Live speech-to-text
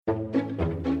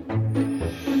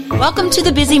Welcome to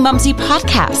the Busy Mumsy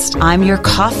podcast. I'm your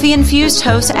coffee-infused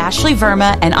host, Ashley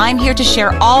Verma, and I'm here to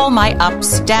share all my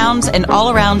ups, downs, and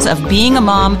all-arounds of being a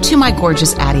mom to my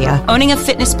gorgeous Adia, owning a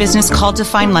fitness business called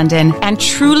Define London, and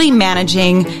truly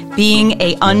managing being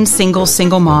a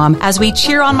single mom as we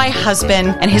cheer on my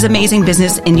husband and his amazing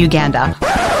business in Uganda.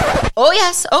 Oh,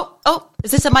 yes. Oh,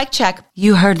 is this a mic check?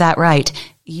 You heard that right.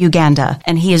 Uganda,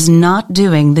 and he is not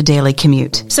doing the daily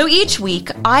commute. So each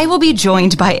week, I will be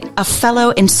joined by a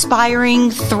fellow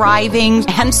inspiring, thriving,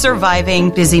 and surviving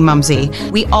busy mumsy.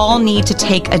 We all need to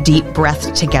take a deep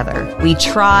breath together. We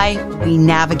try, we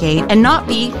navigate, and not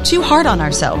be too hard on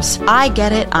ourselves. I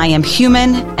get it. I am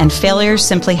human, and failures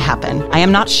simply happen. I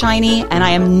am not shiny, and I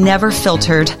am never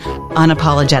filtered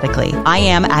unapologetically. I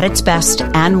am, at its best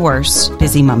and worst,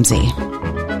 busy mumsy.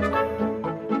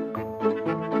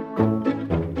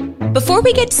 Before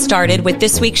we get started with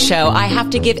this week's show, I have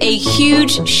to give a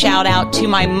huge shout out to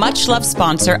my much loved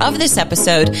sponsor of this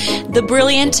episode, the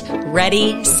brilliant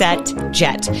Ready, Set,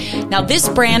 Jet. Now, this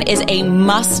brand is a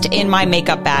must in my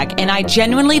makeup bag, and I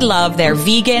genuinely love their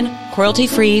vegan,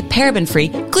 cruelty-free, paraben-free,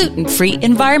 gluten-free,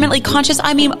 environmentally conscious.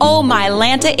 I mean, oh my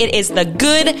Lanta, it is the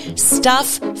good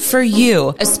stuff for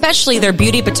you, especially their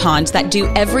beauty batons that do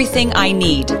everything I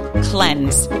need.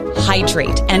 Cleanse,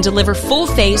 hydrate, and deliver full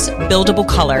face, buildable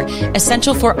color,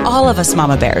 essential for all of us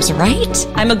mama bears, right?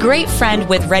 I'm a great friend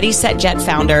with Ready, Set, Jet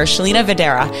founder, Shalina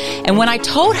Videra, and when I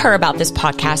told her about this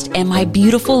podcast and my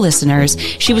beautiful listeners,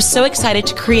 she was so excited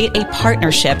to create a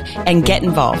partnership and get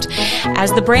involved,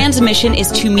 as the brand's mission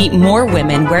is to meet more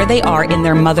women where they are in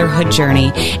their motherhood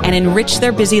journey and enrich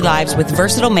their busy lives with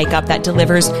versatile makeup that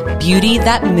delivers beauty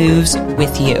that moves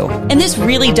with you. And this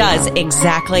really does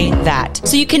exactly that.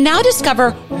 So you can now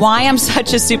discover why I'm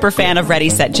such a super fan of Ready,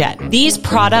 Set, Jet. These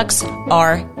products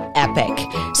are epic.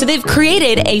 So they've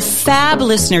created a fab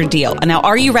listener deal. And now,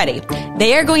 are you ready?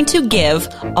 They are going to give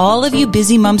all of you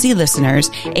busy mumsy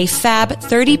listeners a fab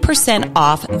 30%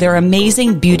 off their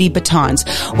amazing beauty batons,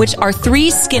 which are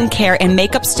 3 skincare and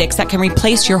makeup sticks that can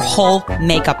replace your whole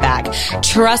makeup bag.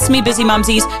 Trust me, busy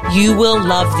mumsies, you will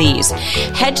love these.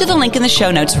 Head to the link in the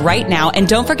show notes right now, and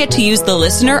don't forget to use the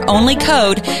listener only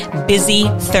code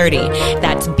BUSY30.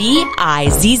 That's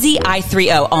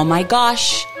BIZZI30. Oh my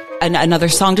gosh. Another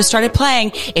song just started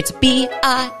playing. It's BINGOBI.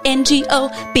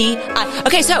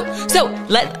 Okay, so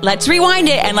let's rewind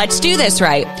it and let's do this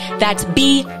right. That's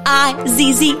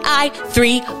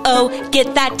BIZZI30.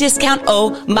 Get that discount.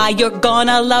 Oh my, you're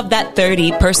gonna love that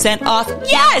 30% off.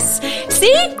 Yes!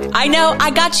 See? I know,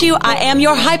 I got you. I am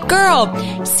your hype girl.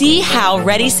 See how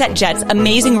Ready, Set, Jet's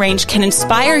amazing range can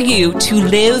inspire you to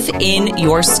live in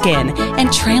your skin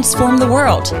and transform the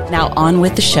world. Now on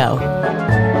with the show.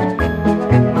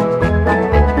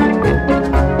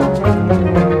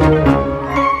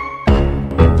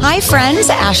 Hi friends,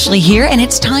 Ashley here, and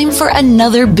it's time for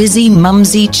another busy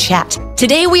mumsy chat.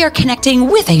 Today we are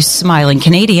connecting with a smiling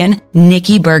Canadian,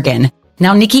 Nikki Bergen.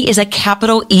 Now, Nikki is a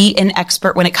capital E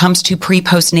expert when it comes to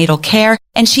pre-postnatal care,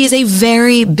 and she is a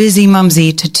very busy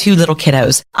mumsy to 2 little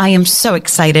kiddos. I am so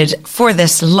excited for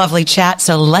this lovely chat,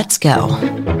 so let's go.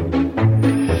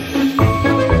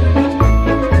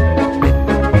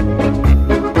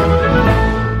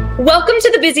 Welcome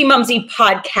to the Busy Mumsy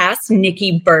podcast,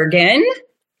 Nikki Bergen.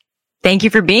 Thank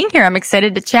you for being here. I'm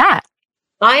excited to chat.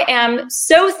 I am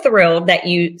so thrilled that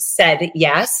you said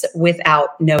yes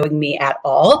without knowing me at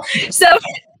all. So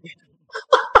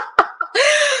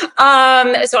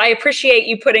I appreciate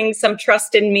you putting some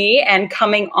trust in me and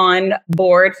coming on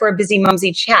board for a Busy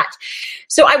Mumsy chat.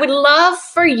 So I would love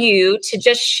for you to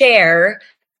just share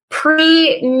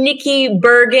pre-Nikki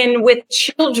Bergen with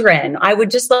children. I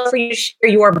would just love for you to share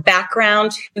your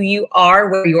background, who you are,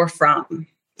 where you're from.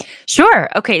 Sure.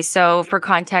 Okay. So for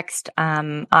context,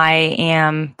 I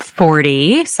am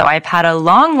 40. So I've had a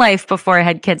long life before I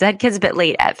had kids. I had kids a bit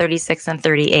late at 36 and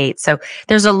 38. So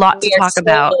there's a lot to talk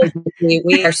about.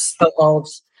 We are so old.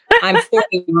 I'm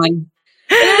 41.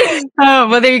 Oh,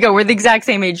 well, there you go. We're the exact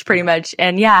same age pretty much.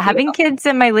 And yeah, having kids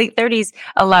in my late 30s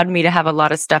allowed me to have a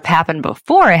lot of stuff happen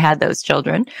before I had those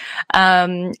children.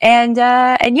 And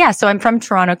yeah, so I'm from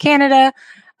Toronto, Canada.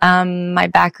 My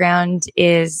background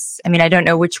is, I don't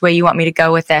know which way you want me to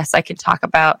go with this. I could talk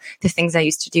about the things I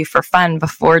used to do for fun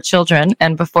before children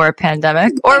and before a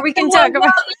pandemic, or we can talk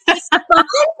about. What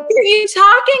are you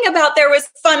talking about? There was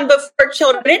fun before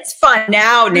children. It's fun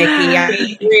now,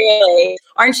 Nikki. Really?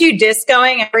 Aren't you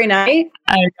discoing every night?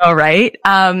 I know, right?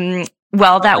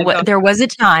 Well, there was a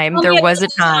time. There was a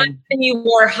time. And you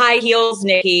wore high heels,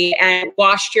 Nikki, and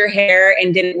washed your hair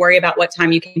and didn't worry about what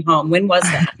time you came home. When was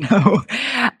that? No.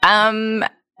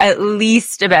 At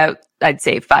least about I'd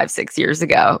say 5-6 years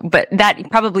ago, but that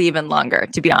probably even longer,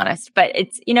 to be honest. But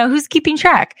it's, who's keeping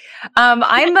track? I'm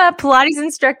a Pilates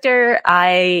instructor.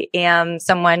 I am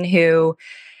someone who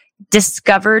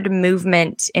discovered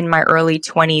movement in my early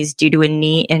 20s due to a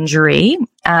knee injury.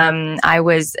 I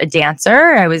was a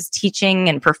dancer. I was teaching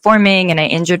and performing, and I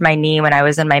injured my knee when I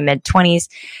was in my mid 20s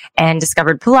and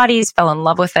discovered Pilates, fell in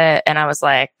love with it. And I was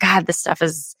like, God, this stuff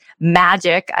is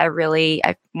magic. I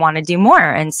want to do more.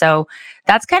 And so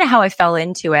that's kind of how I fell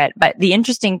into it. But the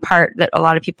interesting part that a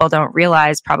lot of people don't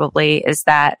realize probably is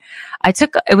that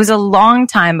it was a long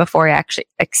time before I actually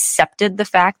accepted the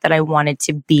fact that I wanted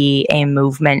to be a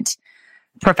movement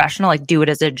professional, like do it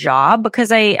as a job,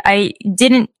 because I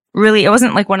didn't really, it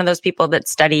wasn't like one of those people that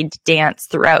studied dance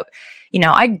throughout.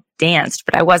 I danced,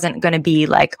 but I wasn't going to be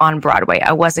like on Broadway.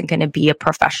 I wasn't going to be a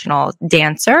professional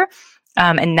dancer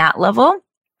in that level.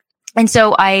 And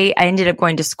so I ended up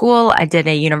going to school. I did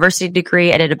a university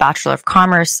degree. I did a Bachelor of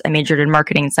Commerce. I majored in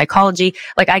marketing and psychology.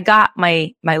 Like I got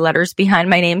my letters behind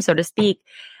my name, so to speak.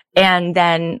 And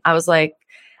then I was like,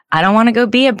 I don't want to go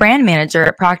be a brand manager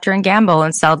at Procter & Gamble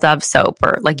and sell Dove soap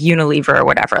or like Unilever or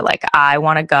whatever. Like I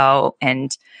want to go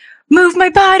and move my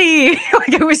body.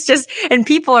 Like it was just, and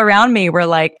people around me were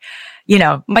like,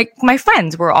 my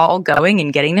friends were all going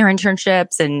and getting their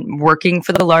internships and working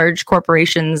for the large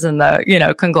corporations and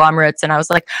the, conglomerates. And I was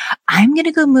like, I'm going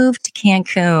to go move to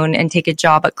Cancun and take a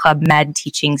job at Club Med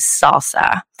teaching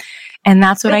salsa. And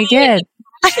that's what I did.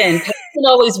 Passion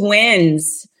always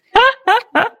wins.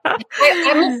 I'm a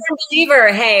firm believer.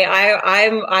 Hey,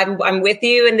 I'm with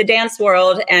you in the dance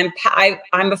world, and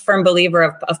I'm a firm believer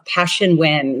of passion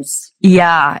wins.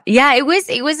 Yeah. It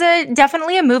was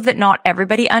definitely a move that not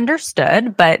everybody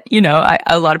understood, but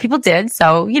a lot of people did.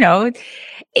 So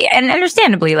and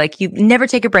understandably, like you never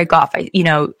take a break off.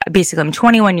 Basically, I'm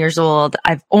 21 years old.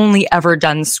 I've only ever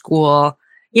done school.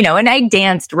 And I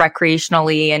danced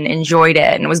recreationally and enjoyed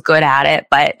it and was good at it,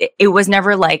 but it was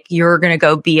never like, you're going to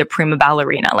go be a prima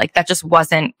ballerina. Like that just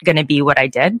wasn't going to be what I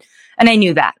did. And I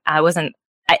knew that and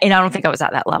I don't think I was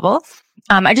at that level.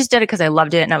 I just did it because I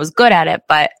loved it and I was good at it.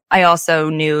 But I also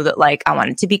knew that like, I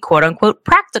wanted to be quote unquote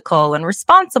practical and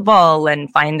responsible and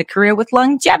find a career with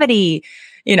longevity,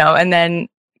 and then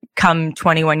come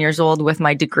 21 years old with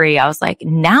my degree, I was like,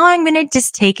 now I'm going to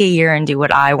just take a year and do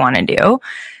what I want to do.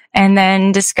 And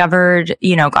then discovered,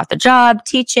 got the job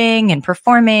teaching and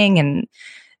performing and,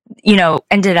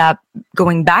 ended up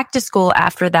going back to school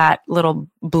after that little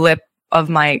blip of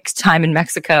my time in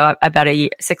Mexico. About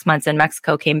 6 months in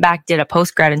Mexico, came back, did a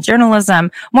postgrad in journalism,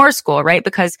 more school, right?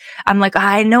 Because I'm like,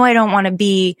 I know I don't want to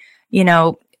be,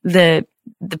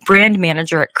 the brand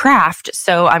manager at Kraft.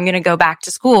 So I'm going to go back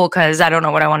to school because I don't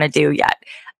know what I want to do yet.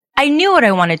 I knew what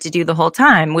I wanted to do the whole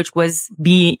time, which was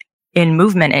be in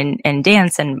movement and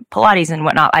dance and Pilates and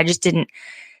whatnot. I just didn't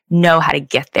know how to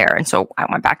get there. And so I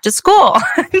went back to school.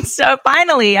 So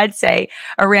finally, I'd say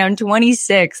around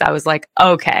 26, I was like,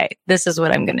 okay, this is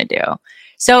what I'm going to do.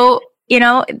 So,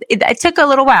 it took a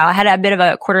little while. I had a bit of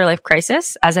a quarter life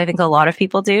crisis, as I think a lot of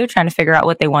people do, trying to figure out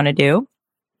what they want to do.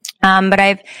 But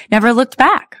I've never looked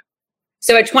back.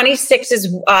 So at 26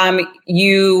 is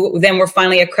you then were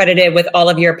finally accredited with all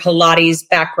of your Pilates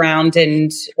background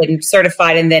and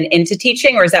certified and then into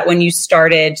teaching, or is that when you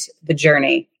started the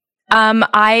journey?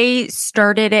 I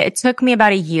started it. It took me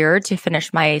about a year to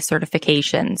finish my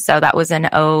certification. So that was in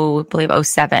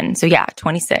 07. So yeah,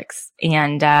 26.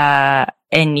 And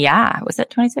yeah, was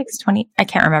it 26, 20? I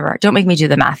can't remember. Don't make me do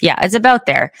the math. Yeah, it's about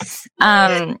there.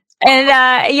 And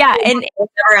yeah, and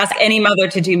I'll never ask any mother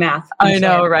to do math. I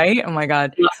know, right? Oh my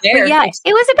God. But yeah,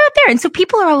 it was about there. And so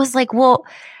people are always like, well,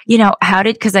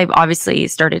 because I've obviously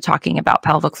started talking about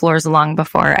pelvic floors long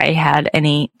before I had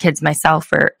any kids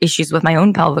myself or issues with my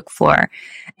own pelvic floor.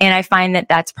 And I find that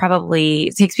that's probably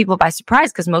it takes people by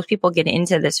surprise because most people get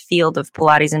into this field of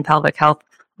Pilates and pelvic health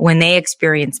when they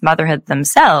experience motherhood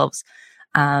themselves.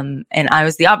 And I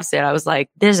was the opposite. I was like,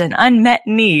 there's an unmet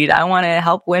need. I want to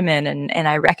help women. And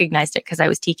I recognized it because I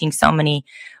was teaching so many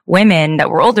women that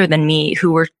were older than me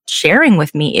who were sharing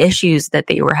with me issues that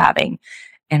they were having.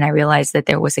 And I realized that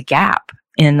there was a gap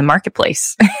in the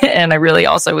marketplace. And I really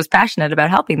also was passionate about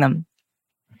helping them.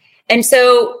 And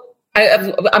so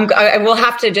I will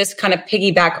have to just kind of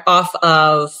piggyback off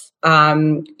of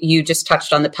you just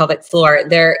touched on the pelvic floor.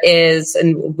 There is,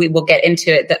 and we will get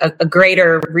into it, a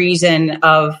greater reason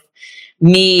of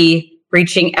me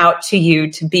reaching out to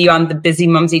you to be on the Busy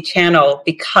Mumsy channel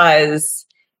because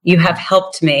you have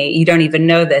helped me. You don't even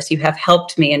know this. You have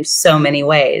helped me in so many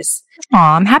ways. Oh,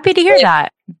 I'm happy to hear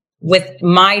that. With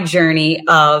my journey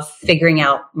of figuring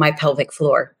out my pelvic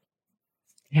floor.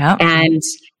 Yeah. And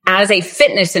as a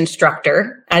fitness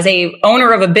instructor, as a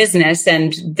owner of a business,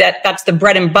 and that's the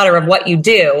bread and butter of what you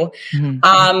do,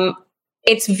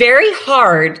 it's very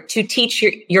hard to teach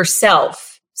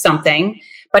yourself something,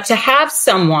 but to have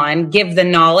someone give the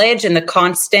knowledge and the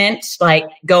constant, like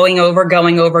going over.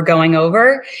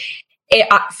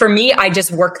 For me, I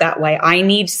just work that way. I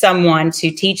need someone to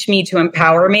teach me, to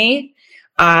empower me.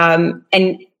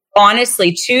 And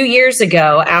honestly, 2 years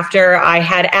ago, after I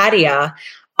had Adia,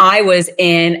 I was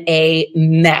in a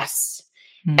mess.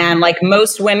 And like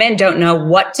most women, don't know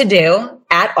what to do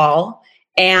at all.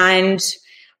 And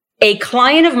a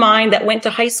client of mine that went to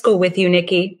high school with you,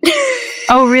 Nikki.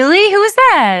 Oh, really? Who was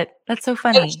that? That's so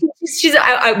funny. She's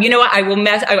you know what? I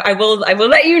will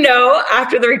let you know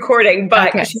after the recording, but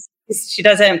okay.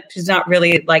 She's not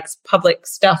really like public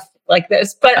stuff like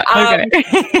this, but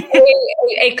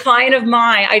a client of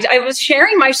mine, I was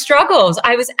sharing my struggles.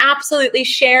 I was absolutely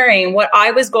sharing what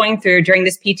I was going through during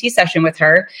this PT session with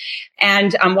her,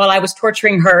 and while I was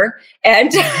torturing her,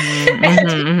 and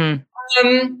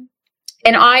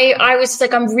and I was just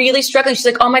like, I'm really struggling. She's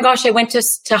like, oh my gosh, I went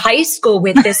to high school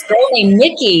with this girl named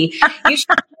Nikki. You should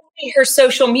see her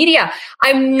social media.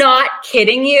 I'm not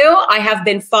kidding you. I have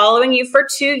been following you for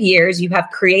 2 years. You have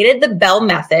created the Belle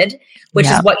Method, which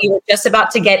is what you were just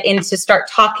about to get into, start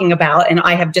talking about. And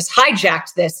I have just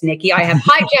hijacked this, Nikki. I have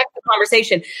hijacked the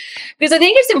conversation because I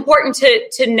think it's important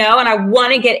to know, and I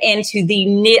want to get into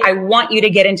I want you to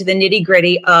get into the nitty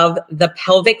gritty of the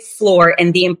pelvic floor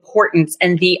and the importance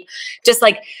and just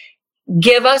like,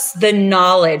 give us the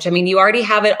knowledge. I mean, you already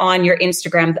have it on your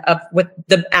Instagram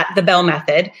at the Belle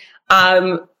Method.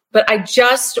 But I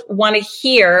just want to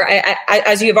hear,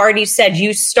 as you've already said,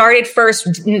 you started first,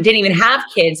 didn't even have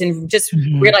kids, and just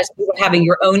realized you were having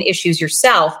your own issues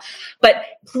yourself. But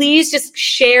please just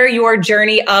share your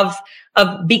journey of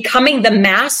becoming the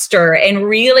master and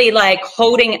really like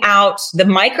holding out the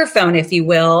microphone, if you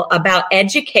will, about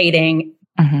educating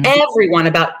everyone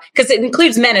about, because it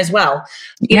includes men as well.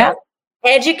 You know,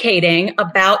 educating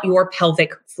about your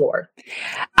pelvic floor.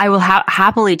 I will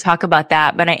happily talk about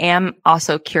that, but I am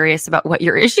also curious about what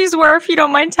your issues were, if you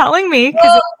don't mind telling me,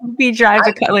 because it would be drive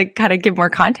to like kind of give more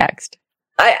context.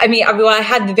 I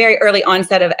had the very early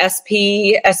onset of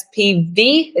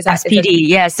SPV. Is that SPD?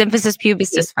 Yeah, symphysis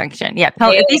pubis dysfunction. Yeah,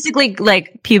 basically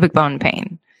like pubic bone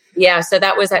pain. Yeah, so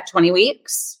that was at 20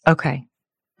 weeks. Okay.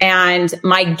 And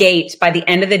my gait by the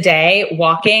end of the day,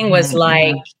 walking was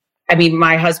like, I mean,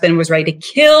 my husband was ready to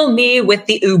kill me with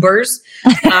the Ubers.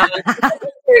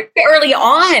 Early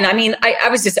on, I mean, I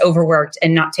was just overworked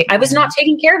and I was not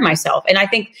taking care of myself. And I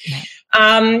think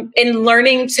in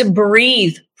learning to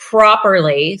breathe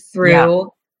properly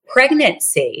through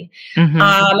pregnancy, you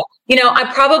know, I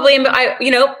probably am,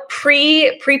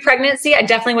 pre-pregnancy, I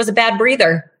definitely was a bad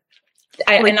breather.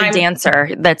 I'm a dancer.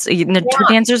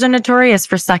 Dancers are notorious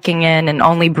for sucking in and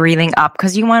only breathing up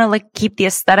because you want to like keep the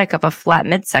aesthetic of a flat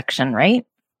midsection, right?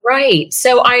 Right.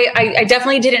 So I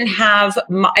definitely didn't have,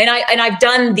 and I've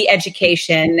done the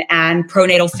education and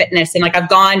pronatal fitness, and like I've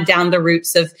gone down the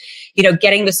routes of, you know,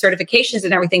 getting the certifications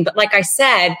and everything. But like I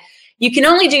said, you can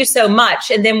only do so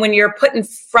much, and then when you're put in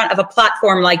front of a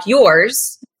platform like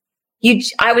yours,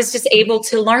 I was just able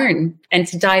to learn and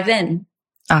to dive in.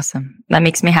 Awesome. That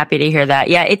makes me happy to hear that.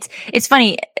 Yeah, it's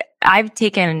funny. I've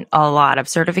taken a lot of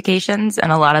certifications and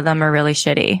a lot of them are really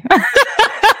shitty.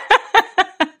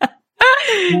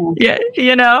 Yeah,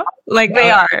 you know, like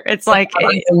they are. It's like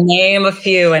name a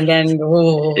few and then and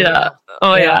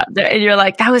you're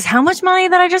like, that was how much money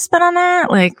that I just spent on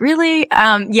that? Like, really?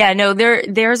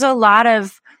 There's a lot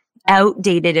of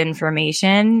outdated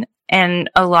information and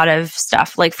a lot of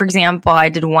stuff. Like, for example, I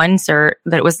did one cert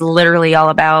that was literally all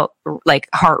about like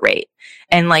heart rate.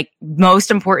 And like most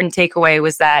important takeaway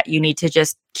was that you need to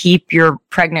just keep your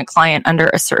pregnant client under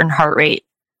a certain heart rate.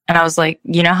 And I was like,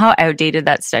 you know how outdated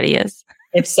that study is?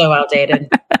 It's so outdated.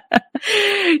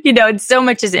 You know, and so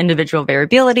much is individual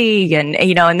variability and,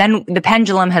 you know, and then the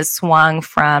pendulum has swung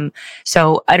from,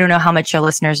 so I don't know how much your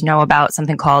listeners know about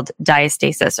something called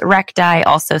diastasis erecti,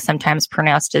 also sometimes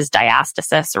pronounced as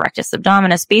diastasis erectus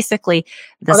abdominis. Basically,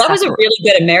 that was a really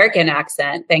good American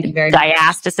accent. Thank you very much.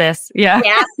 Diastasis. Yeah.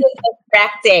 Diastasis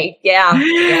erecti.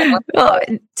 Yeah. Well,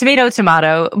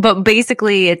 tomato, but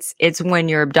basically it's when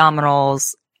your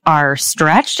abdominals are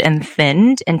stretched and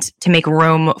thinned and to make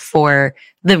room for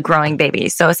the growing baby.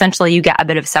 So essentially you get a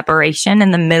bit of separation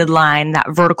in the midline, that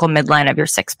vertical midline of your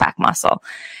six-pack muscle.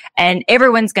 And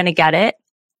everyone's going to get it.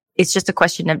 It's just a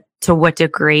question of to what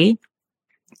degree.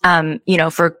 You know,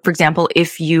 for example,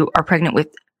 if you are pregnant with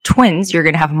twins, you're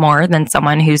going to have more than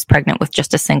someone who's pregnant with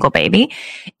just a single baby.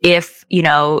 If, you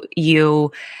know,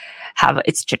 you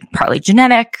it's partly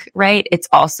genetic, right? It's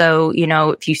also,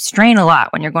 if you strain a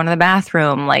lot when you're going to the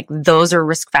bathroom, like those are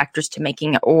risk factors to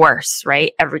making it worse,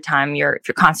 right? Every time if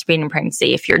you're constipating in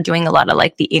pregnancy, if you're doing a lot of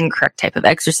like the incorrect type of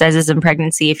exercises in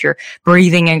pregnancy, if you're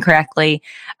breathing incorrectly,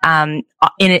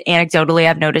 anecdotally,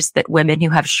 I've noticed that women who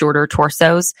have shorter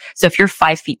torsos, so if you're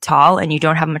 5 feet tall and you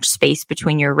don't have much space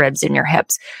between your ribs and your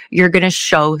hips, you're going to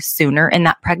show sooner in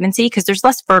that pregnancy because there's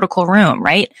less vertical room,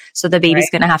 right? So the baby's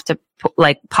going to have to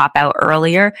pop out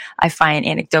earlier. I find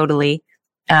anecdotally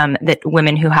that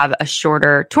women who have a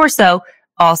shorter torso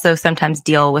also sometimes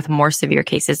deal with more severe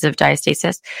cases of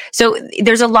diastasis. So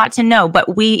there's a lot to know,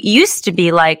 but we used to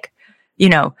be like,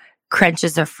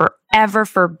 crunches are forever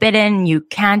forbidden. You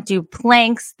can't do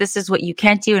planks. This is what you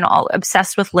can't do, and all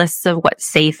obsessed with lists of what's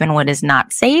safe and what is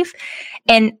not safe.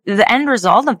 And the end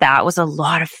result of that was a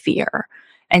lot of fear.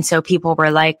 And so people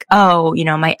were like, oh,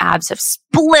 my abs have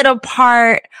split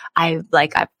apart. I've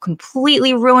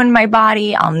completely ruined my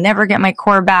body. I'll never get my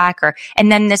core back.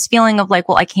 And then this feeling of like,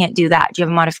 well, I can't do that. Do you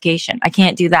have a modification? I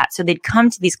can't do that. So they'd come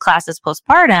to these classes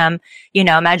postpartum,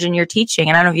 imagine you're teaching,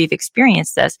 and I don't know if you've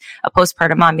experienced this, a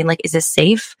postpartum mom being like, is this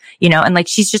safe? And like,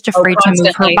 she's just afraid to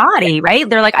move her body, right?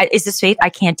 They're like, is this safe? I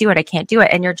can't do it. I can't do it.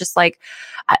 And you're just like,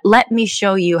 let me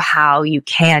show you how you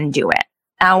can do it.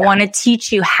 I want to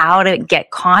teach you how to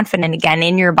get confident again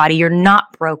in your body. You're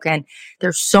not broken.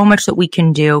 There's so much that we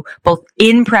can do both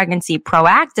in pregnancy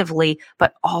proactively,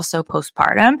 but also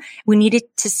postpartum. We needed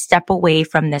to step away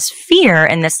from this fear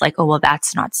and this like, oh, well,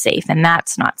 that's not safe and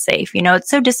that's not safe. It's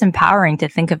so disempowering to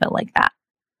think of it like that.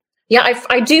 Yeah,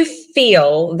 I do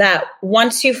feel that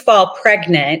once you fall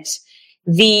pregnant,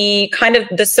 the kind of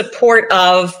the support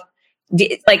of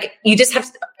you just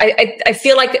have, I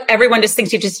feel like everyone just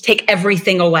thinks you just take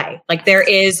everything away. Like there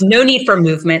is no need for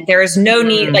movement. There is no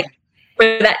need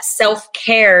for that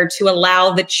self-care to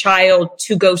allow the child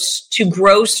to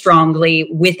grow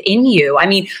strongly within you. I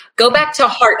mean, go back to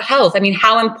heart health. I mean,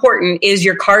 how important is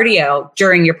your cardio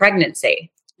during your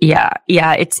pregnancy? Yeah.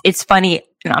 It's funny.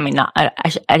 I'm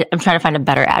trying to find a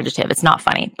better adjective. It's not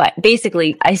funny, but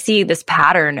basically I see this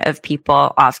pattern of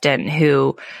people often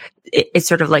who it's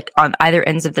sort of like on either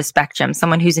ends of the spectrum,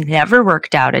 someone who's never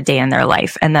worked out a day in their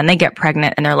life. And then they get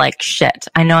pregnant and they're like, shit,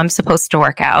 I know I'm supposed to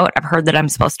work out. I've heard that I'm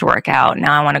supposed to work out.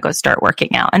 Now I want to go start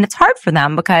working out. And it's hard for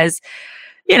them because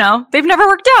they've never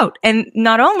worked out. And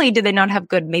not only do they not have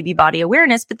good maybe body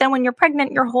awareness, but then when you're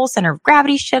pregnant, your whole center of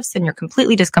gravity shifts and you're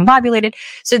completely discombobulated.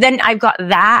 So then I've got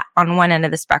that on one end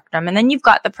of the spectrum. And then you've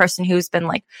got the person who's been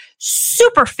like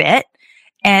super fit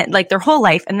and like their whole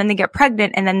life. And then they get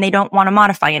pregnant and then they don't want to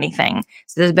modify anything.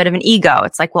 So there's a bit of an ego.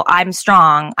 It's like, well, I'm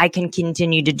strong. I can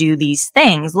continue to do these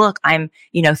things. Look, I'm,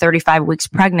 35 weeks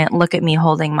pregnant. Look at me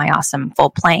holding my awesome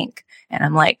full plank. And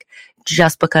I'm like,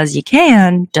 just because you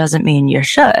can doesn't mean you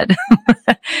should.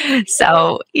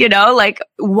 So,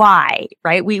 why,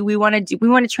 right? We want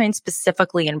to train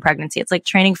specifically in pregnancy. It's like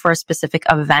training for a specific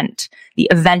event. The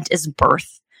event is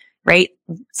birth, right?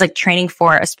 It's like training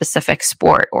for a specific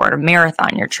sport or a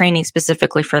marathon. You're training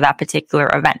specifically for that particular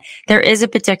event. There is a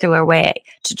particular way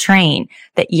to train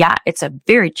that, it's a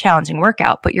very challenging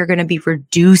workout, but you're going to be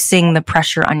reducing the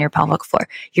pressure on your pelvic floor.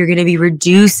 You're going to be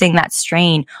reducing that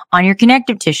strain on your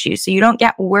connective tissue so you don't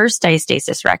get worse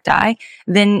diastasis recti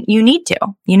than you need to,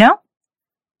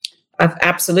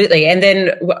 Absolutely. And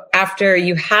then after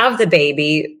you have the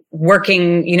baby,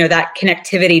 working, that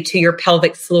connectivity to your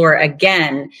pelvic floor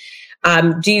again,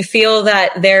 do you feel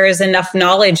that there is enough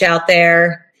knowledge out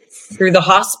there through the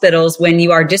hospitals when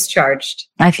you are discharged?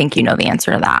 I think you know the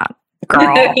answer to that,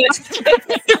 girl.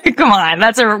 Come on.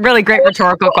 That's a really great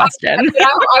rhetorical question.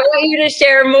 I want you to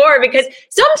share more because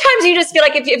sometimes you just feel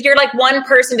like if you're like one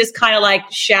person just kind of like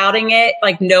shouting it,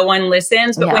 like no one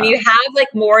listens. But when you have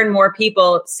like more and more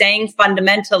people saying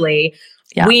fundamentally,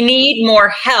 we need more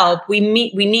help, we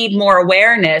need more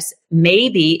awareness,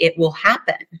 maybe it will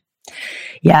happen.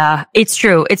 Yeah, it's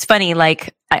true. It's funny.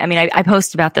 Like, I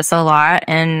post about this a lot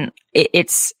and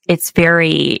it's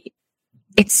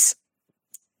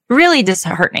really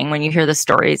disheartening when you hear the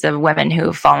stories of women who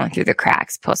have fallen through the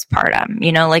cracks postpartum.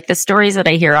 Like the stories that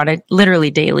I hear on a literally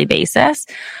daily basis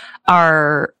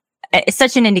are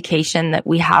such an indication that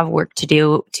we have work to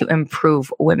do to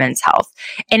improve women's health.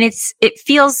 And it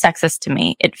feels sexist to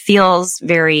me. It feels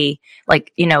very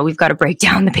like, we've got to break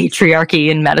down the patriarchy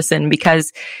in medicine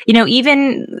because,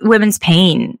 even women's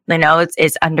pain,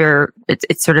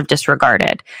 it's sort of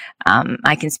disregarded.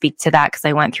 I can speak to that because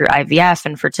I went through IVF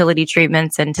and fertility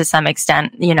treatments. And to some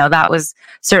extent, that was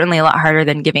certainly a lot harder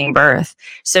than giving birth.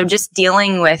 So just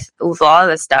dealing with all of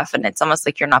this stuff. And it's almost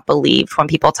like you're not believed when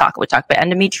people we talk about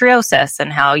endometriosis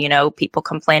and how, people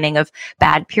complaining of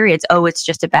bad periods. Oh, it's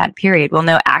just a bad period. Well,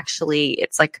 no, actually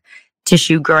it's like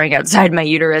tissue growing outside my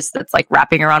uterus that's like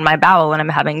wrapping around my bowel and I'm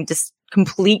having just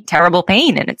complete terrible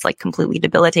pain and it's like completely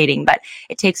debilitating. But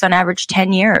it takes on average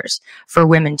 10 years for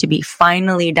women to be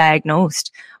finally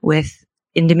diagnosed with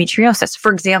endometriosis,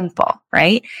 for example,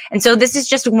 right? And so this is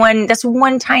just that's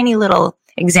one tiny little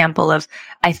example of,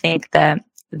 I think, the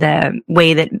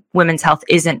way that women's health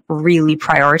isn't really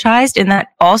prioritized. And that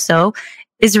also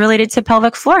is related to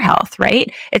pelvic floor health,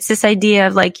 right? It's this idea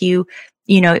of like you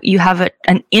have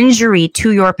an injury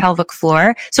to your pelvic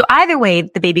floor. So either way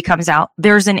the baby comes out,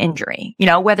 there's an injury,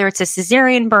 whether it's a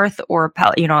cesarean birth or,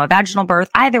 a vaginal birth,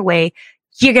 either way,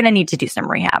 you're going to need to do some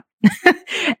rehab.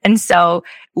 And so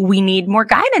we need more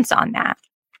guidance on that.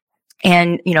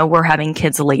 And, we're having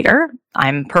kids later.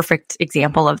 I'm a perfect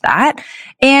example of that.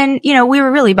 And, we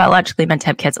were really biologically meant to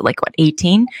have kids at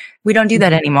 18? We don't do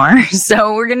that anymore.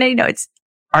 So we're going to, it's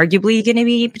arguably going to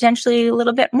be potentially a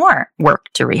little bit more work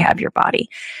to rehab your body.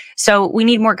 So we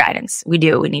need more guidance. We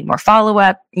do. We need more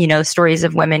follow-up, stories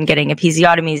of women getting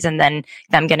episiotomies and then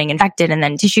them getting infected and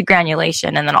then tissue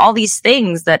granulation and then all these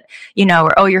things that,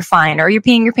 or, oh, you're fine, or you're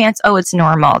peeing your pants. Oh, it's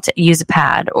normal to use a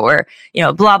pad or,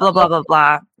 blah, blah, blah, blah,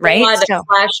 blah. Right? A lot of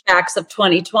flashbacks of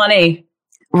 2020.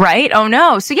 Right. Oh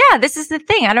no. So yeah, this is the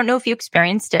thing. I don't know if you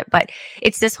experienced it, but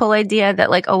it's this whole idea that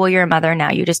like, oh, well, you're a mother now.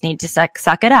 You just need to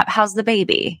suck it up. How's the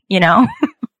baby? Yeah.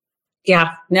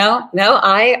 No,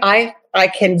 I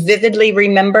can vividly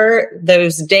remember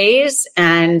those days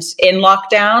and in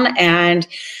lockdown and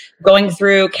going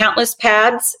through countless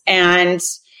pads and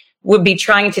would be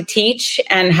trying to teach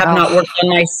and have not worked on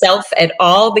myself at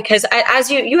all because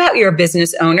you're a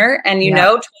business owner and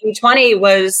 2020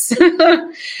 was,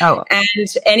 and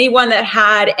anyone that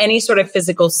had any sort of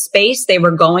physical space they were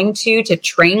going to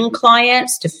train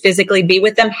clients, to physically be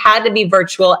with them had to be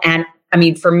virtual. And I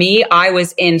mean, for me, I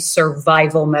was in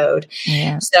survival mode.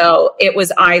 Yeah. So it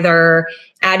was either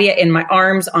Adia in my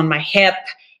arms, on my hip,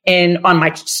 and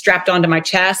strapped onto my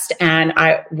chest. And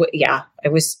I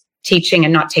was teaching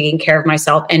and not taking care of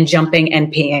myself and jumping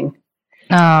and peeing.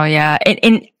 Oh yeah.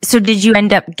 And so did you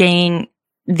end up getting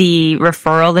the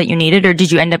referral that you needed or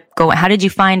did you end up how did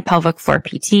you find pelvic floor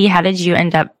PT? How did you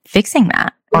end up fixing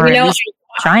that? Or at least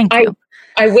trying to?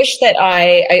 I wish that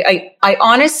I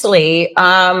honestly,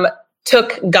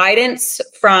 took guidance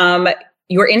from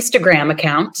your Instagram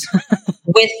account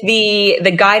with the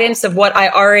guidance of what I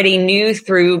already knew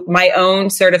through my own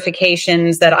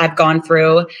certifications that I've gone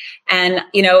through. And,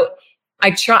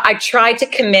 I try to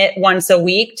commit once a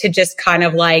week to just kind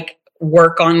of like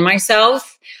work on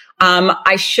myself.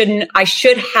 I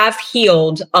should have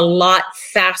healed a lot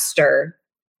faster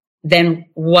than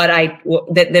what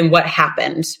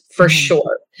happened for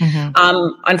sure.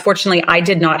 Mm-hmm. Unfortunately, I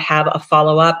did not have a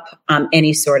follow-up,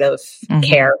 any sort of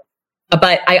care.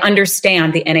 But I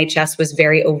understand the NHS was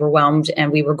very overwhelmed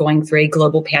and we were going through a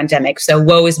global pandemic. So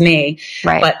woe is me.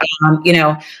 Right. But,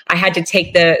 I had to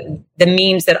take the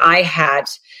means that I had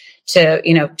to,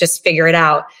 just figure it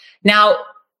out. Now,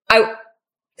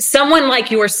 someone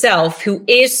like yourself who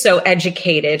is so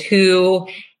educated, who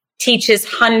teaches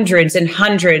hundreds and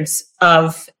hundreds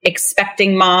of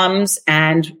expecting moms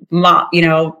and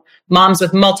moms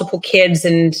with multiple kids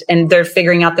and they're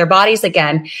figuring out their bodies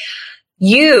again.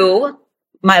 You,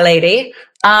 my lady,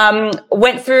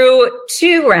 went through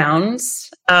 2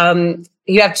 rounds.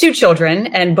 You have 2 children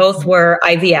and both were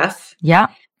IVF. Yeah.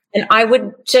 And I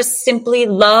would just simply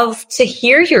love to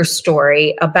hear your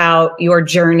story about your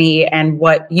journey and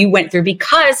what you went through,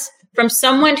 because from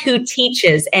someone who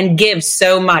teaches and gives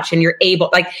so much and you're able,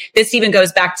 like this even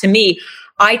goes back to me.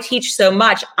 I teach so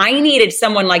much. I needed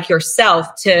someone like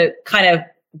yourself to kind of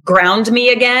ground me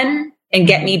again and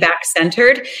get me back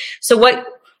centered. So what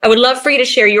I would love for you to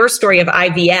share your story of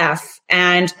IVF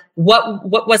and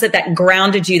what was it that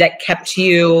grounded you, that kept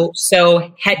you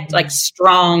so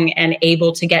strong and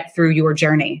able to get through your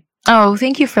journey? Oh,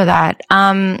 thank you for that.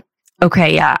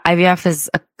 Okay. Yeah. IVF is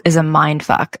a mind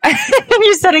fuck.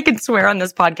 You said I can swear on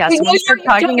this podcast. No,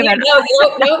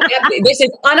 this is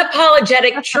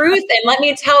unapologetic truth. And let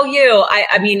me tell you, I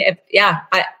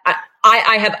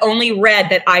have only read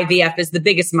that IVF is the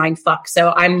biggest mind fuck.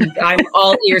 So I'm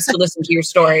all ears to listen to your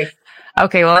story.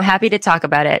 Okay. Well, I'm happy to talk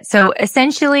about it. So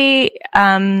essentially,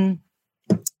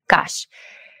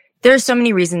 there's so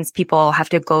many reasons people have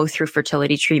to go through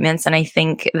fertility treatments. And I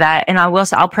think that, and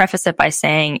I'll preface it by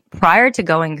saying prior to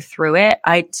going through it,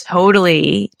 I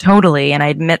totally, and I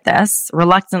admit this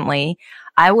reluctantly,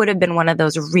 I would have been one of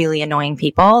those really annoying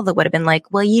people that would have been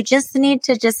like, well, you just need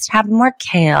to just have more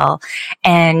kale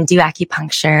and do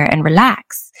acupuncture and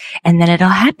relax, and then it'll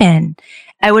happen.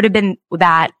 I would have been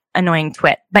that annoying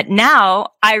twit. But now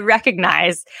I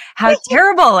recognize how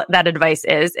terrible that advice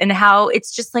is and how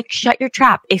it's just like, shut your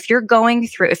trap. If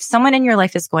someone in your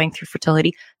life is going through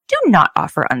fertility, do not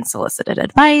offer unsolicited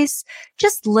advice.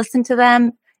 Just listen to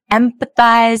them,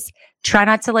 empathize. Try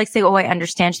not to like say, oh, I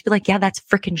understand. Just be like, yeah, that's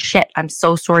freaking shit. I'm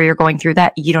so sorry you're going through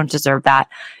that. You don't deserve that.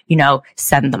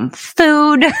 Send them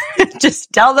food.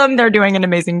 Just tell them they're doing an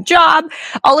amazing job.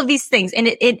 All of these things. And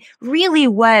it really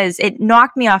it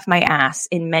knocked me off my ass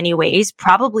in many ways,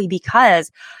 probably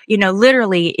because,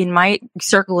 literally in my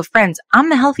circle of friends, I'm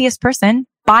the healthiest person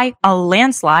by a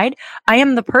landslide. I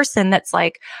am the person that's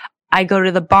like, I go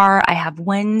to the bar, I have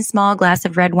one small glass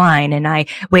of red wine, and I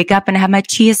wake up and have my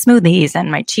chia smoothies and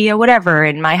my chia whatever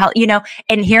and my health,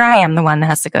 and here I am, the one that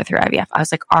has to go through IVF. I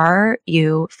was like, are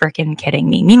you freaking kidding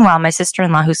me? Meanwhile, my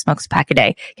sister-in-law, who smokes a pack a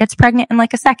day, gets pregnant in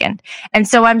like a second. And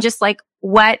so I'm just like,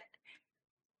 what?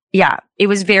 Yeah, it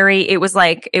was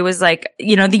like,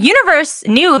 the universe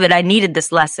knew that I needed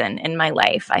this lesson in my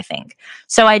life, I think.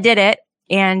 So I did it.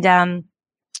 And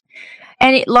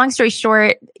long story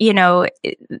short,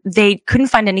 they couldn't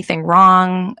find anything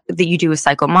wrong. That you do a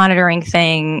cycle monitoring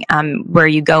thing, where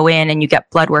you go in and you get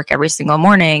blood work every single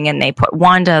morning, and they put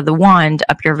the wand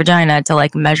up your vagina to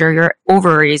like measure your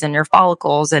ovaries and your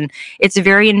follicles. And it's a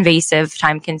very invasive,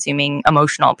 time consuming,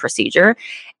 emotional procedure.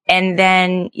 And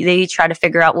then they try to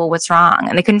figure out, well, what's wrong?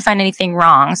 And they couldn't find anything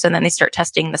wrong. So then they start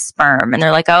testing the sperm, and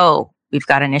they're like, oh, we've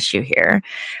got an issue here,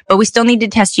 but we still need to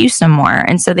test you some more.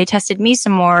 And so they tested me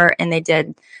some more, and they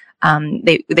did,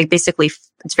 they basically,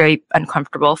 it's very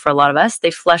uncomfortable for a lot of us.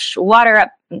 They flush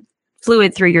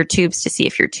fluid through your tubes to see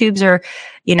if your tubes are,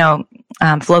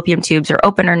 fallopian tubes are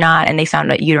open or not. And they found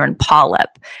a uterine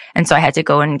polyp. And so I had to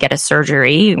go and get a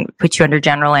surgery, put you under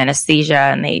general anesthesia,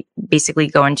 and they basically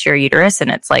go into your uterus,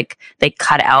 and it's like they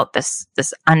cut out this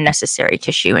unnecessary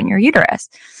tissue in your uterus.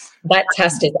 That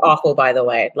test is awful, by the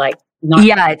way.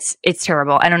 It's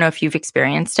terrible. I don't know if you've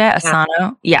experienced it,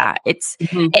 Asano. Yeah,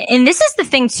 and this is the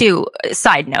thing too,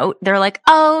 side note, they're like,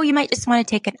 oh, you might just want to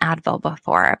take an Advil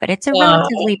before, but it's a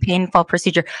relatively painful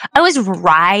procedure. I was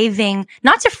writhing,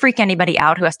 not to freak anybody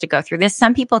out who has to go through this.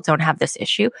 Some people don't have this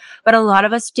issue, but a lot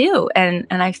of us do. And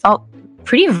I felt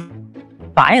pretty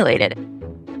violated.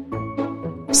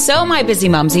 So, my busy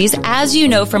mumsies, as you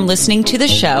know from listening to the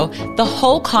show, the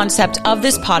whole concept of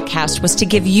this podcast was to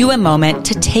give you a moment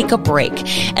to take a break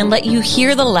and let you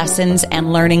hear the lessons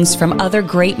and learnings from other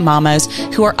great mamas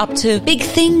who are up to big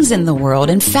things in the world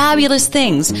and fabulous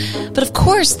things. But of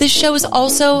course, this show is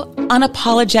also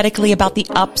unapologetically about the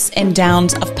ups and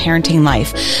downs of parenting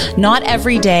life. Not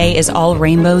every day is all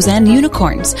rainbows and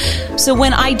unicorns. So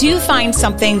when I do find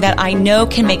something that I know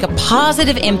can make a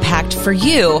positive impact for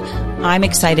you, I'm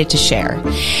excited to share.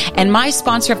 And my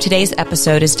sponsor of today's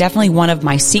episode is definitely one of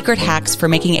my secret hacks for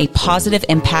making a positive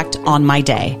impact on my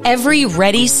day. Every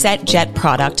Ready, Set, Jet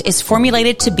product is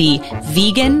formulated to be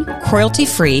vegan,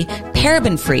 cruelty-free,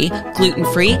 paraben-free,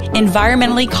 gluten-free,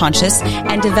 environmentally conscious,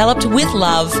 and developed with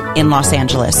love in Los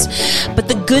Angeles. But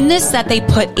the goodness that they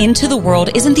put into the world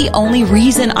isn't the only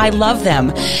reason I love them.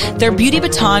 Their beauty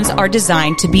batons are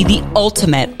designed to be the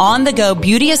ultimate on-the-go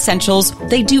beauty essentials.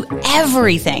 They do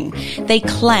everything. They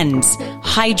cleanse,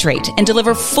 hydrate, and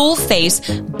deliver full face,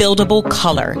 buildable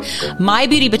color. My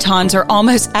beauty batons are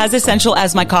almost as essential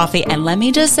as my coffee. And let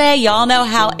me just say, y'all know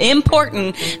how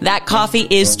important that coffee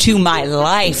is to my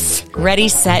life. Ready,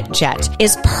 Set, Jet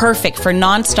is perfect for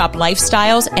nonstop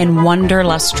lifestyles and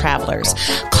wanderlust travelers.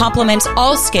 Complements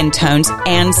all skin tones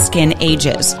and skin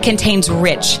ages. Contains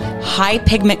rich, high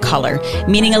pigment color,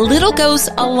 meaning a little goes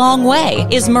a long way.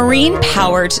 Is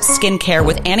marine-powered skincare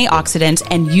with antioxidants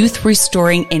and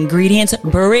youth-restoring ingredients.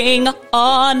 Bring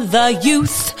on the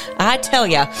youth. I tell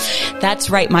ya. That's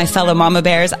right, my fellow mama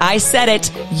bears. I said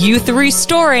it. Youth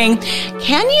restoring.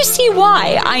 Can you see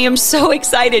why I am so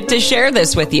excited to share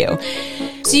this with you?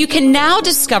 So you can now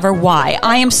discover why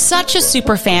I am such a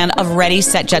super fan of Ready,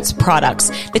 Set, Jet's products.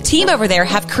 The team over there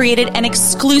have created an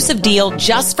exclusive deal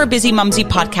just for Busy Mumsy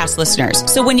podcast listeners.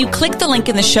 So when you click the link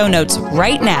in the show notes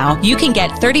right now, you can get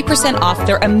 30% off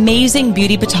their amazing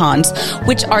beauty batons,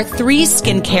 which are 3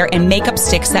 skincare and makeup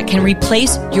sticks that can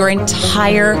replace your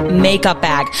entire makeup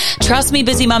bag. Trust me,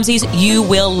 Busy Mumsies, you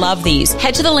will love these.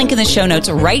 Head to the link in the show notes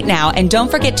right now, and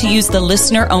don't forget to use the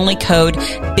listener-only code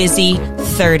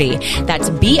BUSY30. That's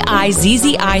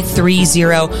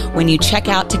BIZZI30 when you check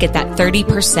out to get that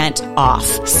 30%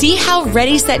 off. See how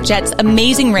Ready Set Jet's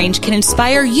amazing range can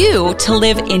inspire you to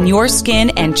live in your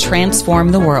skin and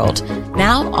transform the world.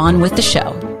 Now on with the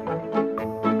show.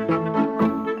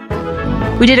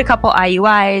 We did a couple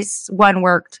IUIs. One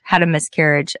worked, had a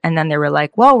miscarriage. And then they were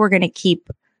like, well, we're going to keep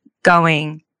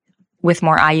going with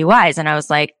more IUIs. And I was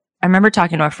like, I remember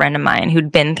talking to a friend of mine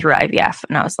who'd been through IVF.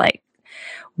 And I was like,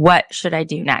 what should I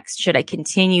do next? Should I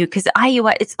continue? Because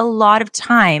IUI, it's a lot of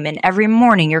time. And every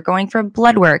morning you're going for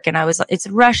blood work. And it's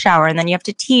rush hour. And then you have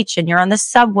to teach and you're on the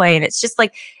subway. And it's just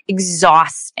like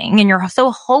exhausting. And you're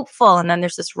so hopeful. And then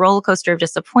there's this roller coaster of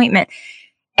disappointment.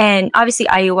 And obviously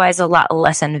IUI is a lot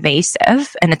less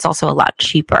invasive. And it's also a lot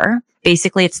cheaper.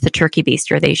 Basically, it's the turkey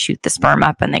baster. They shoot the sperm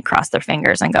up and they cross their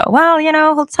fingers and go, well,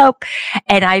 let's hope.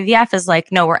 And IVF is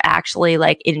like, no, we're actually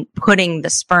like in putting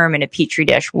the sperm in a petri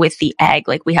dish with the egg.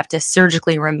 Like we have to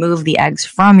surgically remove the eggs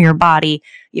from your body.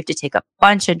 You have to take a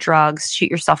bunch of drugs, shoot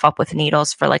yourself up with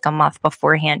needles for like a month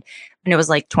beforehand. And it was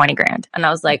like 20 grand. And I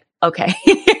was like, okay.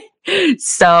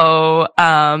 So,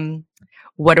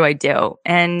 what do I do?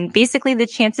 And basically the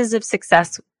chances of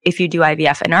success, if you do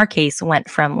IVF in our case, went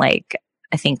from like,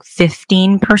 I think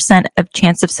 15% of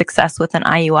chance of success with an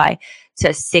IUI to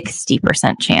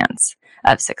 60% chance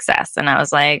of success. And I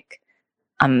was like,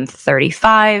 I'm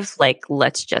 35. Like,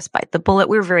 let's just bite the bullet.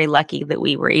 We were very lucky that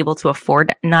we were able to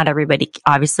afford. Not everybody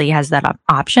obviously has that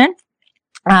option.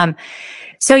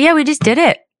 So yeah, we just did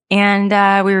it. And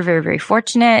we were very, very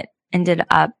fortunate. Ended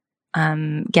up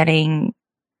getting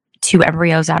 2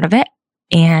 embryos out of it.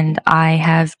 And I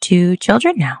have 2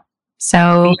 children now.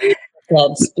 So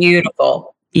that's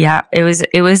beautiful. Yeah, it was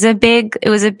a big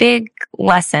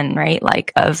lesson, right?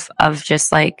 Like of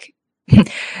just like,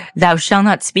 thou shalt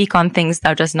not speak on things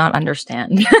thou dost not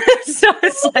understand. So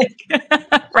it's like,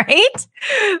 right?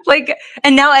 Like,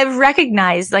 and now I've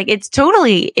recognized like it's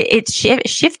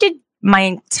shifted my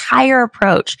entire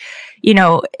approach.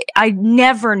 I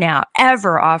never now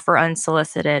ever offer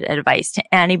unsolicited advice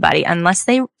to anybody unless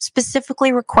they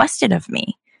specifically request it of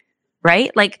me.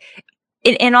 Right? Like,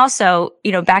 and also,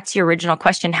 back to your original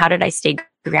question, how did I stay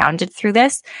grounded through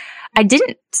this? I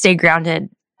didn't stay grounded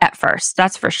at first.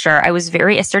 That's for sure.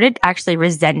 I started actually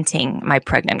resenting my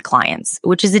pregnant clients,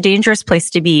 which is a dangerous place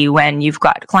to be when you've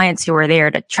got clients who are there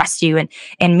to trust you.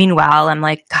 And meanwhile, I'm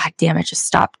like, God damn it, just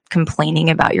stop complaining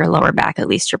about your lower back. At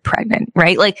least you're pregnant,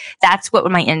 right? Like that's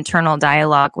what my internal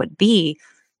dialogue would be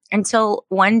until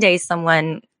one day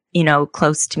someone,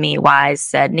 close to me, wise,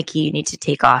 said, Nikki, you need to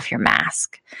take off your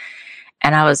mask.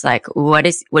 And I was like, what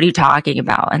are you talking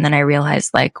about? And then I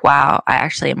realized like, wow, I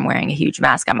actually am wearing a huge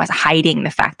mask. I was hiding the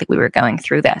fact that we were going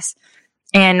through this.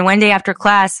 And one day after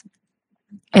class,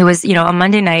 it was, a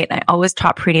Monday night. I always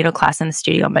taught prenatal class in the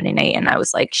studio on Monday night. And I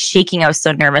was like shaking. I was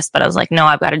so nervous, but I was like, no,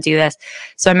 I've got to do this.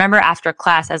 So I remember after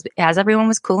class, as everyone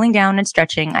was cooling down and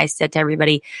stretching, I said to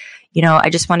everybody, I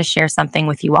just want to share something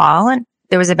with you all. And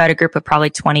there was about a group of probably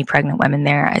 20 pregnant women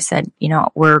there. I said,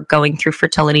 we're going through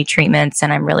fertility treatments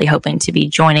and I'm really hoping to be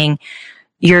joining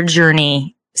your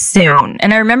journey soon.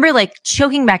 And I remember like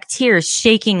choking back tears,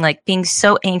 shaking, like being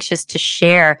so anxious to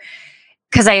share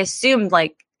because I assumed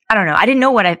like, I don't know, I didn't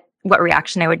know what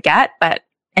reaction I would get, but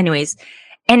anyways.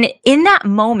 And in that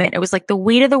moment, it was like the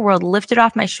weight of the world lifted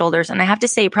off my shoulders. And I have to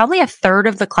say, probably a third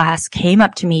of the class came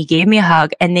up to me, gave me a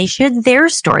hug, and they shared their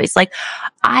stories. Like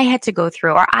I had to go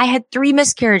through, or I had 3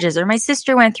 miscarriages, or my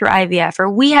sister went through IVF, or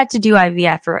we had to do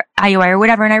IVF or IUI or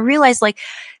whatever. And I realized like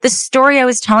the story I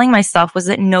was telling myself was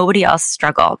that nobody else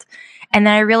struggled. And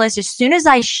then I realized as soon as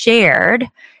I shared,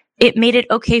 it made it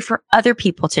okay for other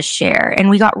people to share. And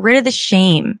we got rid of the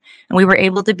shame and we were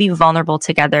able to be vulnerable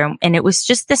together. And it was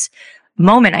just this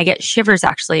moment. I get shivers,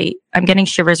 actually. I'm getting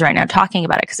shivers right now talking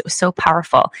about it because it was so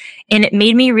powerful. And it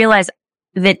made me realize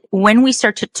that when we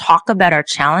start to talk about our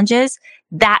challenges,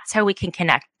 that's how we can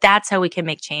connect. That's how we can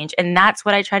make change. And that's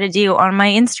what I try to do on my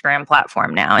Instagram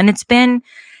platform now. And it's been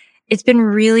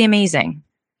really amazing.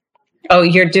 Oh,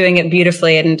 you're doing it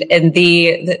beautifully. And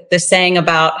the saying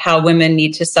about how women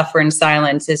need to suffer in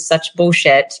silence is such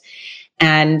bullshit.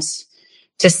 And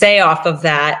to say off of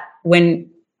that, when,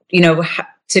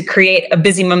 to create a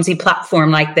busy mumsy platform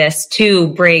like this to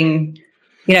bring,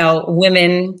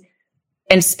 women,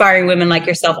 inspiring women like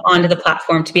yourself onto the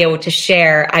platform to be able to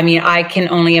share. I mean, I can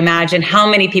only imagine how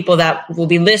many people that will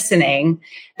be listening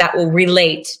that will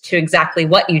relate to exactly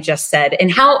what you just said. And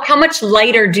how much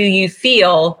lighter do you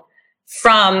feel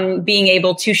from being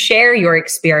able to share your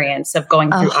experience of going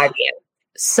through IVF?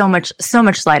 So much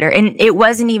lighter. And it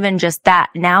wasn't even just that.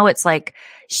 Now it's like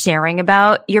sharing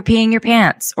about you're peeing your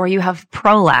pants or you have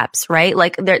prolapse, right?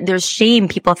 Like there's shame.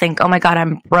 People think, oh my God,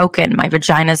 I'm broken. My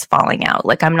vagina's falling out.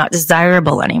 Like I'm not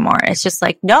desirable anymore. It's just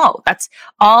like, no, that's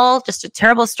all just a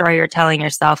terrible story you're telling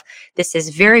yourself. This is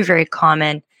very, very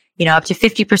common. You know, up to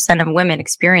 50% of women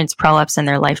experience prolapse in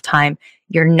their lifetime.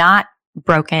 You're not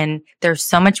broken. There's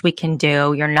so much we can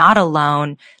do. You're not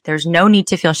alone. There's no need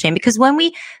to feel shame, because when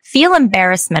we feel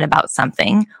embarrassment about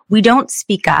something, we don't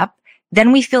speak up.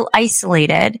 Then we feel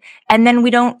isolated, and then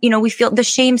we feel the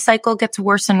shame cycle gets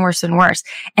worse and worse and worse.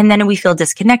 And then we feel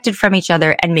disconnected from each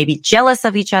other and maybe jealous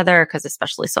of each other, because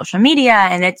especially social media.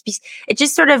 And it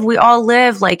just sort of, we all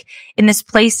live like in this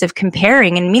place of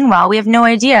comparing. And meanwhile, we have no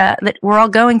idea that we're all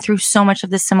going through so much of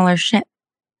this similar shit.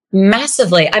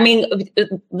 Massively. I mean,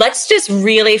 let's just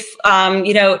really,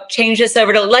 change this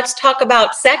over to, let's talk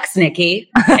about sex, Nikki,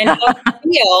 and how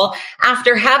you feel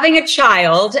after having a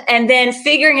child and then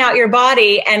figuring out your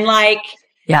body and like,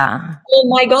 yeah. Oh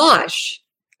my gosh.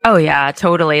 Oh yeah,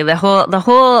 totally.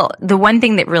 The one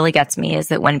thing that really gets me is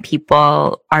that when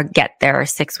people get their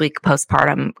 6-week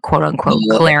postpartum quote unquote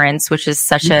clearance, which is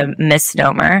such a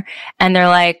misnomer. And they're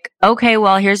like, okay,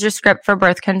 well, here's your script for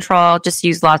birth control. Just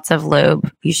use lots of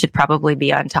lube. You should probably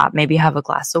be on top. Maybe have a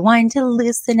glass of wine to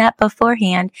loosen up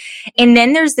beforehand. And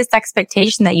then there's this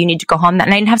expectation that you need to go home that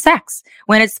night and have sex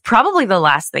when it's probably the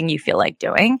last thing you feel like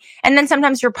doing. And then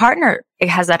sometimes your partner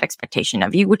has that expectation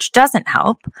of you, which doesn't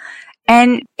help.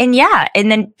 And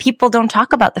then people don't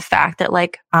talk about the fact that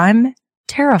like, I'm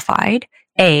terrified.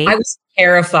 I was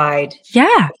terrified.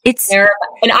 Yeah. It's terrified.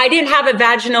 And I didn't have a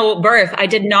vaginal birth. I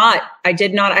did not. I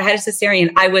had a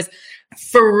cesarean. I was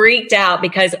freaked out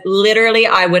because literally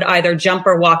I would either jump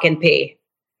or walk and pee.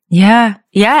 Yeah.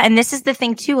 Yeah. And this is the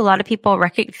thing too. A lot of people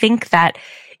think that,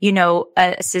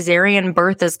 a cesarean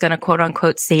birth is going to quote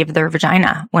unquote save their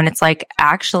vagina, when it's like,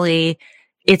 actually,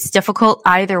 it's difficult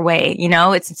either way.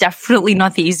 It's definitely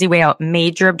not the easy way out.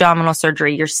 Major abdominal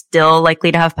surgery, you're still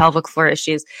likely to have pelvic floor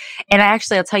issues. And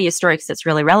I'll tell you a story because it's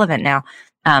really relevant now.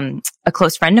 A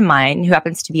close friend of mine who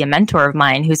happens to be a mentor of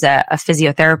mine, who's a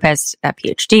physiotherapist, a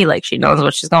PhD, like she knows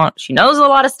what she knows a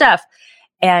lot of stuff.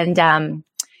 And,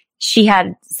 she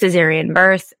had cesarean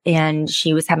birth and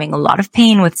she was having a lot of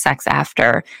pain with sex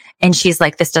after. And she's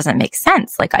like, this doesn't make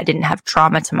sense. Like I didn't have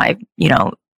trauma to my,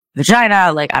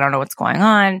 vagina. Like, I don't know what's going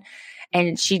on.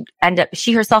 And she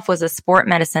herself was a sport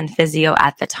medicine physio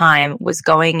at the time, was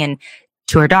going in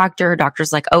to her doctor. Her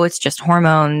doctor's like, oh, it's just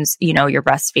hormones, you're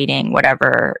breastfeeding,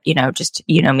 whatever,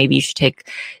 maybe you should take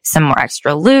some more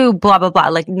extra lube, blah, blah, blah.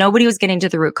 Like nobody was getting to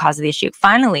the root cause of the issue.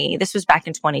 Finally, this was back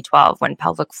in 2012 when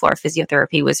pelvic floor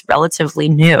physiotherapy was relatively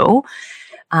new.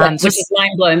 Which is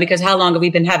mind blowing, because how long have we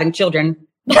been having children?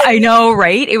 I know,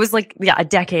 right? It was like, a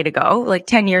decade ago. Like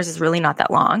 10 years is really not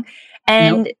that long.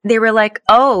 And They were like,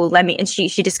 oh, and she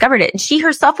discovered it. And she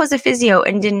herself was a physio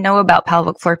and didn't know about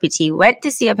pelvic floor PT, went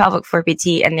to see a pelvic floor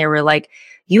PT, and they were like,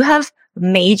 you have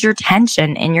major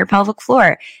tension in your pelvic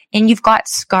floor and you've got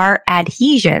scar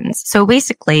adhesions. So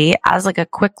basically, as like a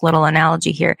quick little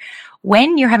analogy here,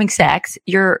 when you're having sex,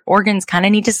 your organs kind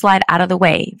of need to slide out of the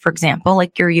way. For example,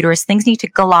 like your uterus, things need to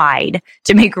glide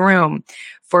to make room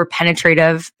for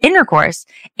penetrative intercourse.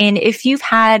 And if you've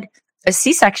had a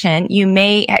C-section, you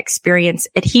may experience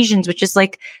adhesions, which is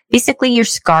like basically your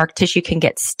scar tissue can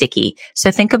get sticky.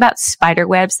 So think about spider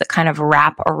webs that kind of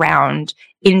wrap around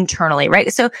internally,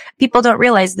 right? So people don't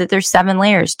realize that there's 7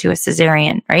 layers to a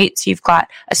cesarean, right? So you've got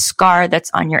a scar that's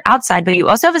on your outside, but you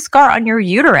also have a scar on your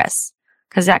uterus,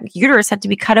 because that uterus had to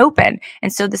be cut open.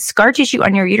 And so the scar tissue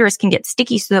on your uterus can get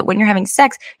sticky, so that when you're having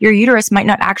sex, your uterus might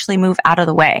not actually move out of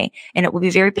the way. And it will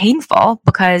be very painful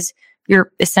because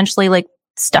you're essentially like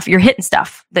you're hitting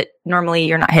stuff that normally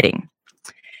you're not hitting.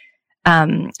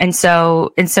 And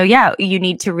so, you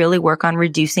need to really work on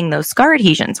reducing those scar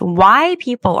adhesions. Why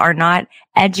people are not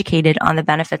educated on the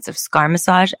benefits of scar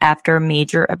massage after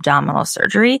major abdominal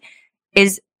surgery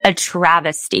is a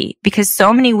travesty, because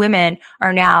so many women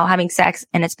are now having sex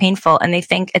and it's painful and they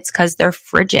think it's because they're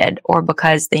frigid or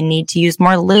because they need to use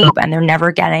more lube, and they're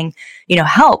never getting,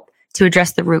 help to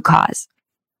address the root cause.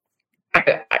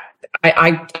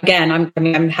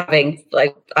 I'm having,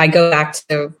 like, I go back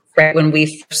to right when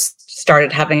we first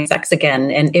started having sex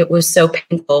again, and it was so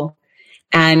painful.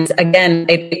 And again,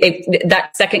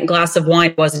 that second glass of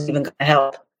wine wasn't even going to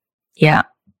help. Yeah.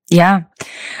 Yeah.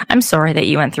 I'm sorry that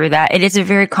you went through that. It is a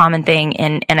very common thing.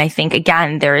 And I think,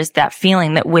 again, there is that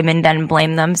feeling that women then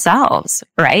blame themselves,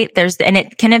 right? And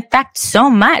it can affect so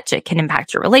much. It can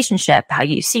impact your relationship, how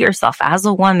you see yourself as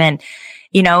a woman,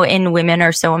 and women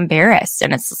are so embarrassed.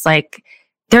 And it's just like,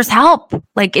 there's help.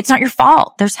 Like, it's not your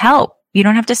fault. There's help. You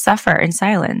don't have to suffer in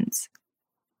silence.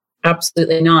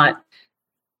 Absolutely not.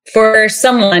 For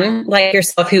someone like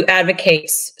yourself who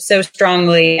advocates so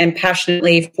strongly and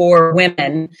passionately for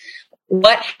women,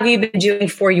 what have you been doing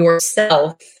for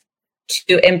yourself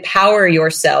to empower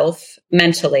yourself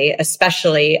mentally,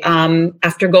 especially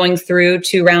after going through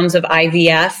 2 rounds of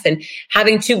IVF and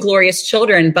having 2 glorious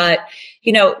children? But,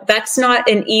 that's not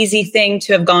an easy thing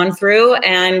to have gone through.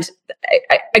 And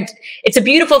it's a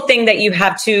beautiful thing that you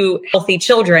have 2 healthy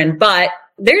children, but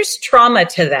there's trauma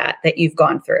to that you've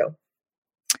gone through.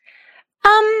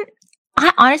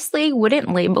 I honestly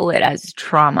wouldn't label it as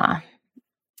trauma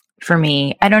for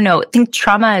me. I don't know. I think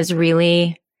trauma is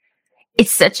really,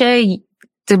 it's a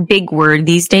big word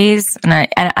these days. And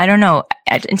I don't know.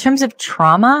 In terms of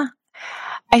trauma,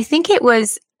 I think,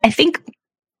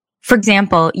 for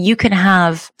example, you can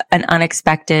have an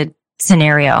unexpected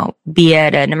scenario, be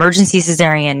it an emergency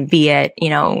cesarean, be it,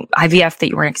 IVF that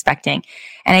you weren't expecting.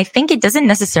 And I think it doesn't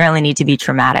necessarily need to be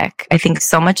traumatic. I think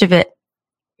so much of it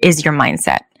is your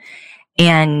mindset.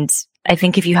 And I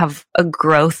think if you have a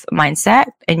growth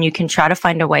mindset and you can try to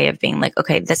find a way of being like,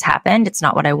 okay, this happened. It's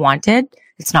not what I wanted.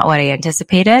 It's not what I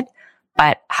anticipated,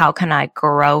 but how can I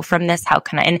grow from this? How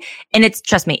can I, and it's,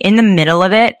 trust me, in the middle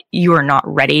of it, you are not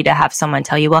ready to have someone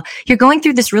tell you, well, you're going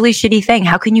through this really shitty thing.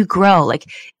 How can you grow?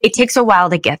 Like, it takes a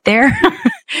while to get there,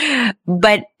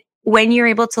 but when you're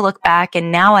able to look back,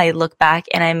 and now I look back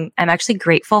and I'm actually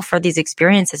grateful for these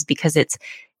experiences because it's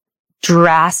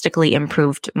drastically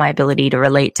improved my ability to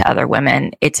relate to other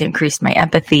women. It's increased my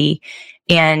empathy,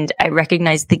 and I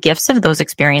recognize the gifts of those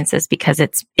experiences because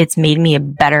it's made me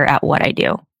better at what I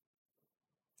do.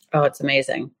 Oh, it's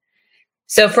amazing.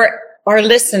 So for our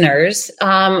listeners,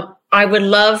 I would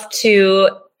love to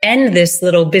end this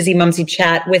little busy mumsy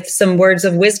chat with some words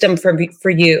of wisdom from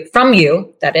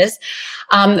you, that is.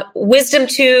 Wisdom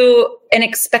to an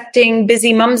expecting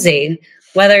busy mumsy,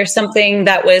 whether something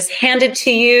that was handed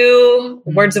to you,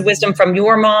 words of wisdom from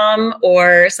your mom,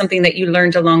 or something that you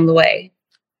learned along the way.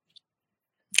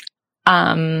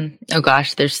 Oh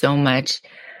gosh, there's so much.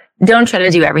 Don't try to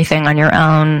do everything on your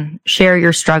own. Share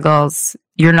your struggles.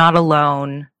 You're not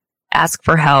alone. Ask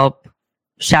for help.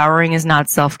 Showering is not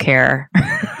self-care.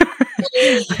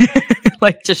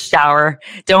 Like, just shower.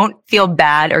 Don't feel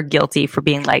bad or guilty for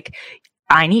being like,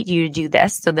 I need you to do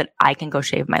this so that I can go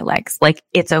shave my legs. Like,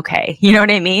 it's okay. You know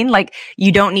what I mean? Like,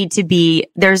 you don't need to be,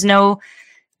 there's no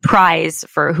prize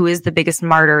for who is the biggest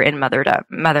martyr in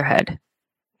motherhood.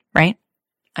 Right?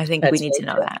 I think we need to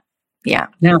know that. Yeah.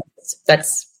 No,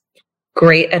 that's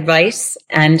great advice.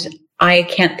 And I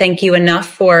can't thank you enough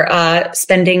for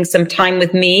spending some time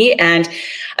with me. And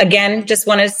again, just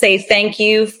want to say thank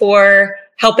you for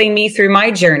helping me through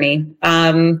my journey.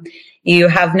 You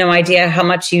have no idea how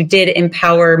much you did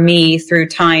empower me through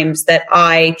times that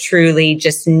I truly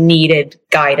just needed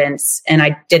guidance and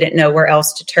I didn't know where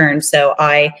else to turn. So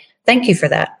I thank you for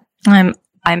that.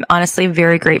 I'm honestly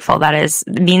very grateful. That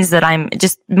means that it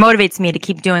just motivates me to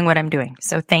keep doing what I'm doing.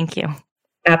 So thank you.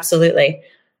 Absolutely.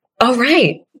 All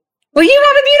right. Well, you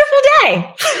have a beautiful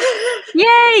day.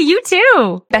 Yay, you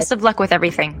too. Best of luck with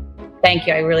everything. Thank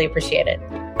you. I really appreciate it.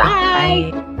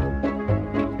 Bye. Bye.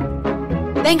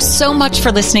 Thanks so much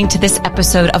for listening to this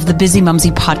episode of the Busy Mumsy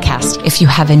podcast. If you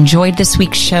have enjoyed this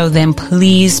week's show, then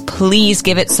please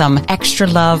give it some extra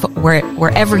love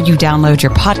wherever you download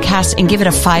your podcast, and give it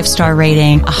a 5-star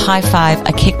rating, a high five,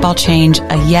 a kickball change,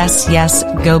 a yes,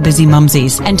 go Busy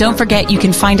Mumsies. And don't forget, you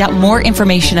can find out more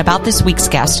information about this week's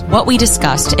guest, what we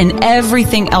discussed, and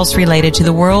everything else related to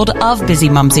the world of Busy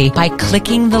Mumsy by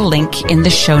clicking the link in the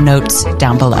show notes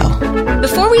down below.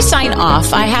 Before we sign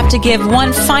off, I have to give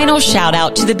one final shout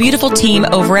out to the beautiful team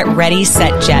over at Ready,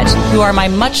 Set, Jet, who are my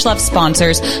much loved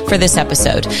sponsors for this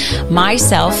episode.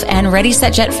 Myself and Ready,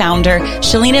 Set, Jet founder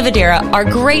Shalina Videra are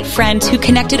great friends who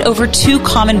connected over 2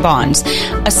 common bonds: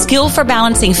 a skill for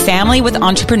balancing family with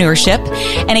entrepreneurship,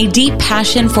 and a deep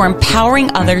passion for empowering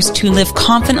others to live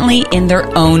confidently in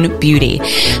their own beauty.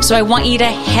 So I want you to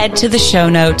head to the show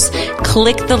notes,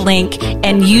 click the link,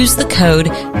 and use the code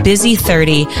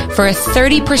BUSY30 for a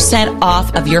 30%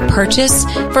 off of your purchase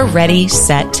for Ready,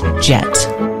 Set, Jet.